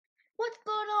What's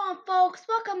going on, folks?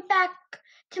 Welcome back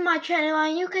to my channel,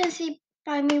 and you can see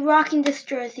by me rocking this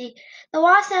jersey, the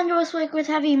Los Angeles Lakers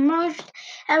have emerged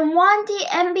and won the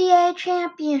NBA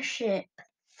championship.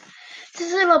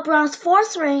 This is LeBron's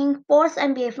fourth ring, fourth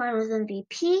NBA Finals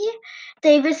MVP,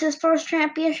 Davis's first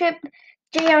championship,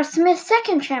 J.R. Smith's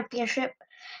second championship,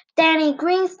 Danny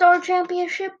Green's third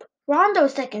championship,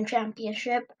 Rondo's second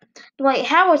championship, Dwight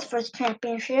Howard's first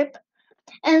championship,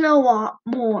 and a lot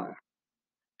more.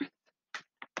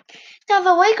 Now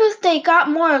the Lakers, they got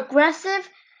more aggressive,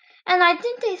 and I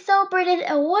think they celebrated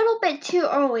a little bit too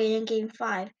early in Game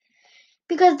 5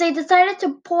 because they decided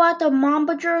to pull out the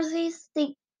Mamba jerseys.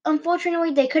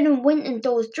 Unfortunately, they couldn't win in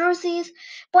those jerseys,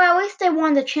 but at least they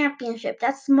won the championship.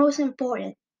 That's most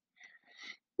important.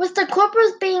 With the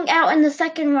Clippers being out in the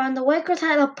second round, the Lakers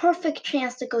had a perfect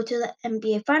chance to go to the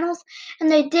NBA Finals,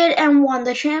 and they did and won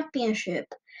the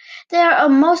championship. They are a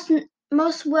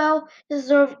most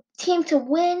well-deserved team to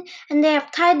win, and they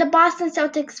have tied the Boston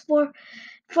Celtics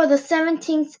for the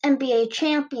 17th NBA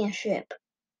championship.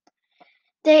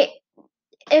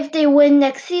 If they win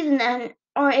next season and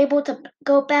are able to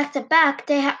go back-to-back,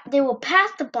 they will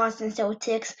pass the Boston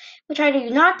Celtics, which I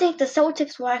do not think the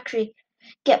Celtics will actually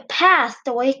get past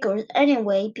the Lakers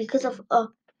anyway because of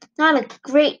not a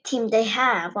great team they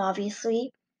have,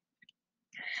 obviously.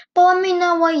 But let me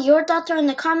know what your thoughts are in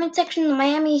the comment section. The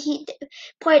Miami Heat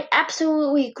played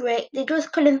absolutely great. They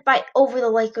just couldn't fight over the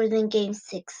Lakers in Game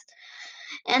 6.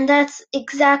 And that's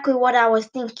exactly what I was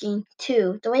thinking,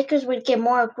 too. The Lakers would get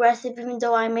more aggressive, even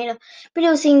though I made a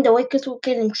video saying the Lakers would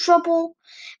get in trouble.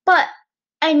 But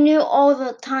I knew all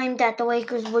the time that the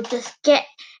Lakers would just get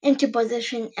into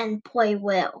position and play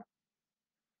well.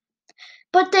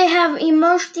 But they have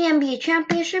emerged the NBA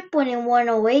championship, winning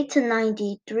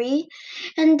 108-93,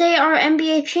 and they are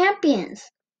NBA champions.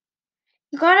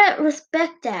 You gotta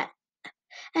respect that.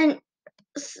 And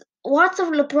lots of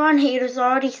LeBron haters are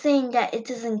already saying that it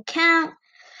doesn't count,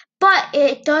 but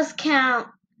it does count.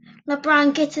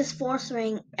 LeBron gets his fourth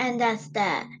ring, and that's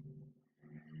that.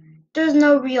 There's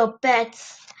no real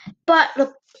bets, but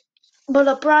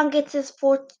LeBron gets his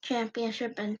fourth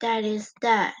championship, and that is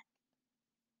that.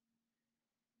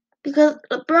 Because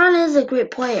LeBron is a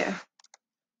great player,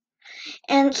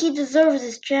 and he deserves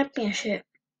his championship.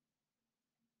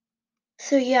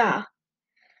 So yeah.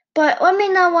 But let me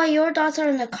know what your thoughts are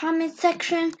in the comment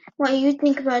section, what you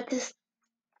think about this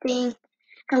thing,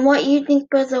 and what you think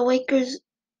about the Lakers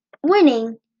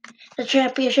winning the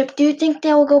championship. Do you think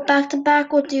they will go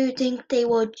back-to-back, or do you think they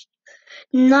will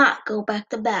not go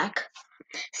back-to-back?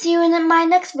 See you in my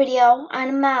next video.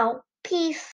 I'm out. Peace.